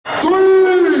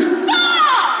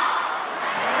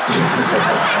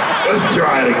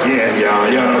right again, y'all.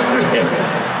 You know what I'm saying?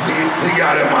 He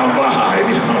got in my vibe,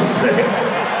 you know what I'm saying?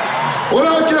 When I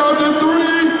count to 3,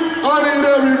 I need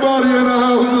everybody in the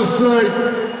house to say,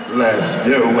 let's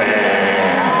do it.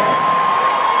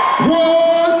 1,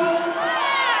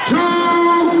 2,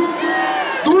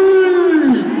 3.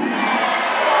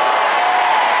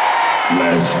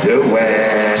 Let's do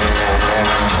it.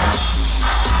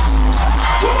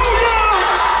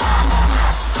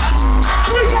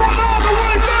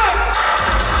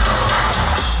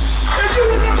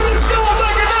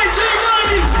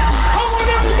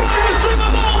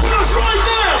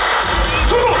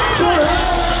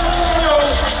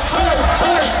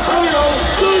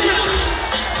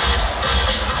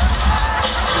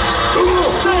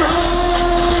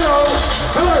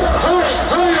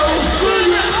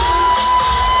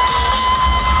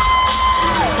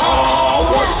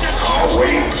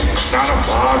 Not a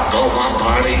bar for my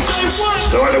money.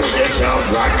 Sort of comes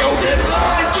like no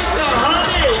deadline.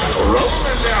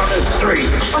 Rolling down the street,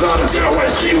 saw the girl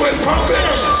when she was pumping.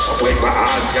 With my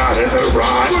eyes got in the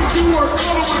ride. You were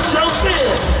coming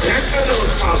jumping.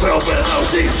 Introduced myself and no,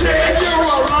 she said, you're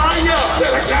a liar.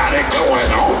 Said I got it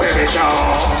going on, baby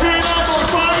doll. And I'm on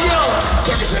fire.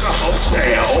 Took it to the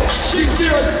hotel. She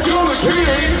said, you're the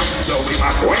king. So be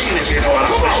my queen if you know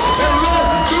what I'm about. And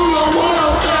let's do the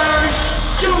wild thing.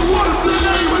 Yo, what's the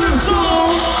name of this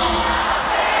song?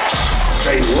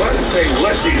 Say what,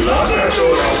 she loves to do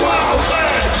the wild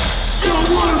thing. Yo,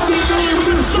 what's the name of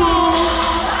this song?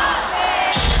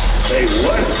 Say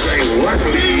what,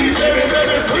 please,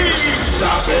 baby, please.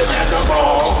 Shopping at the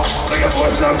mall, looking for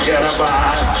some get a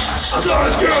buy. I saw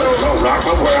this girl who gon' rock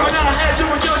my world. And I had to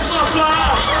adjust my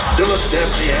fly. Do a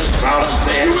Stephanie and proud and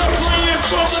said, you were playing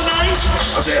for the night?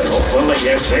 I said, hopefully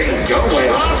everything's going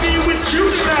well. I'll be with you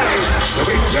tonight. So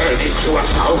we journeyed to a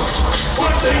house.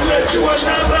 One thing led to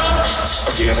another.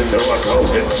 Again into a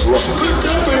golden room. Looked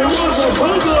up and it was a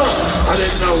buzzer. I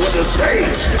didn't know what to say.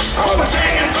 I was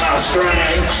hanging by a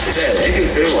string. She said, hey, you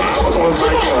do. I was on my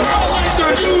phone. I like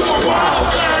to do the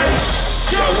wild thing.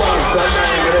 Yo, what's the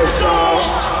name of this song?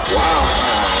 Wild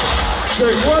thing.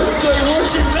 Say what,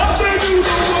 she loves to do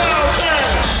the wild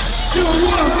thing. Yo,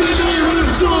 what's the name of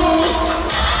this song?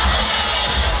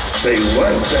 Say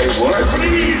what,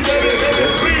 please, baby,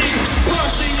 please.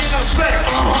 Pussy in effect,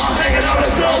 hanging out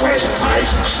is always tight.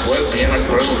 Was in a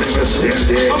groove, it was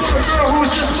shindig. I'm a girl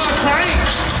who's just my type.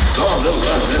 Saw the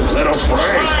little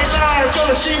friend. I ain't lying,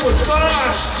 thought she was fine.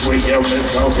 Sweet young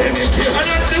Miss Cocaine and Kim. And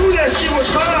I knew that she was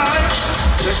fine.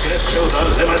 Took it to the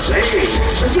limousine.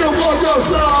 And still walked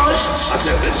outside. I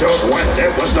said the show when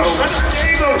it was over. And I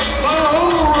gave her my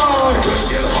whole ride. Couldn't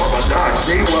get home, but dark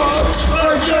she was.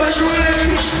 I said a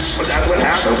dream. But that's what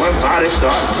happened when body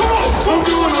starts. Come on, I'm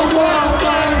doing a wild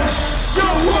thing. Yo,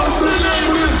 what's the name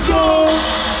of this song?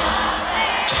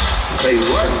 Say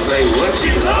what, she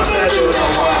loves to do the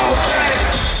wild thing.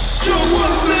 Yo,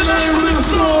 what's the name of this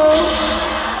song?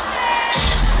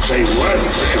 Say what,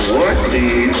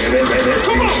 please, baby, please.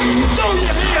 Come on, throw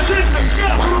your hands in the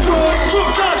sky. From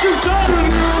side to side.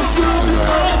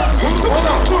 From side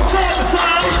to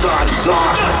side. From side to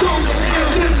side. Throw your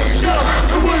hands in the sky.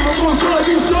 And wave them from side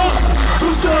to side.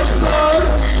 From side to side.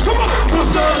 Come on, from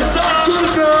side to side.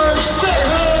 Say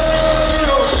hey,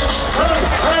 yo,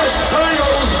 hey, yo,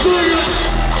 sing it.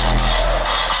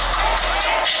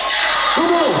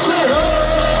 Come on, say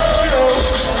hey, yo,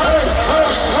 hey,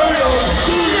 yo,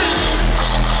 sing it.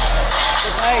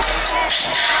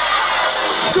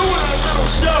 Doing a little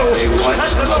show. Hey, what?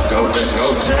 Go.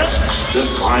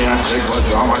 Just flying, take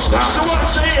what's on my style. So I'm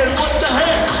saying, what the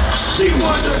heck? She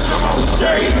wants to come on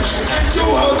stage and do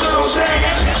a little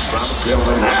dance. I'm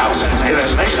feeling out and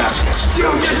later, you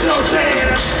get your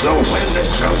dance. So when the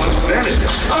show was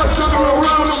finished, I took her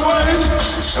around the way.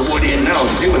 And what do you know,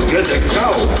 she was good to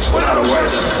go. Without a word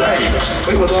to say,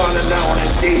 we was on and down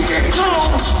and she said, no,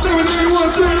 there was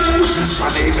anyone thing. I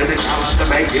need me to come to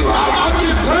make you out. I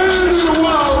get paid in the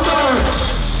wild thing.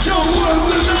 Yo, what's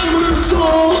the name of this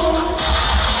song?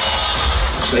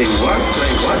 Say what,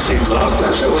 she loves to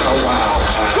do the wild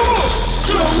thing. Come on!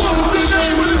 Yo, what's the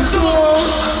name of this song?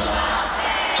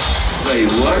 Say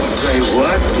what,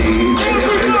 please,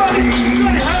 baby,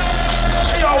 please.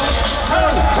 Hey, yo,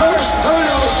 hey,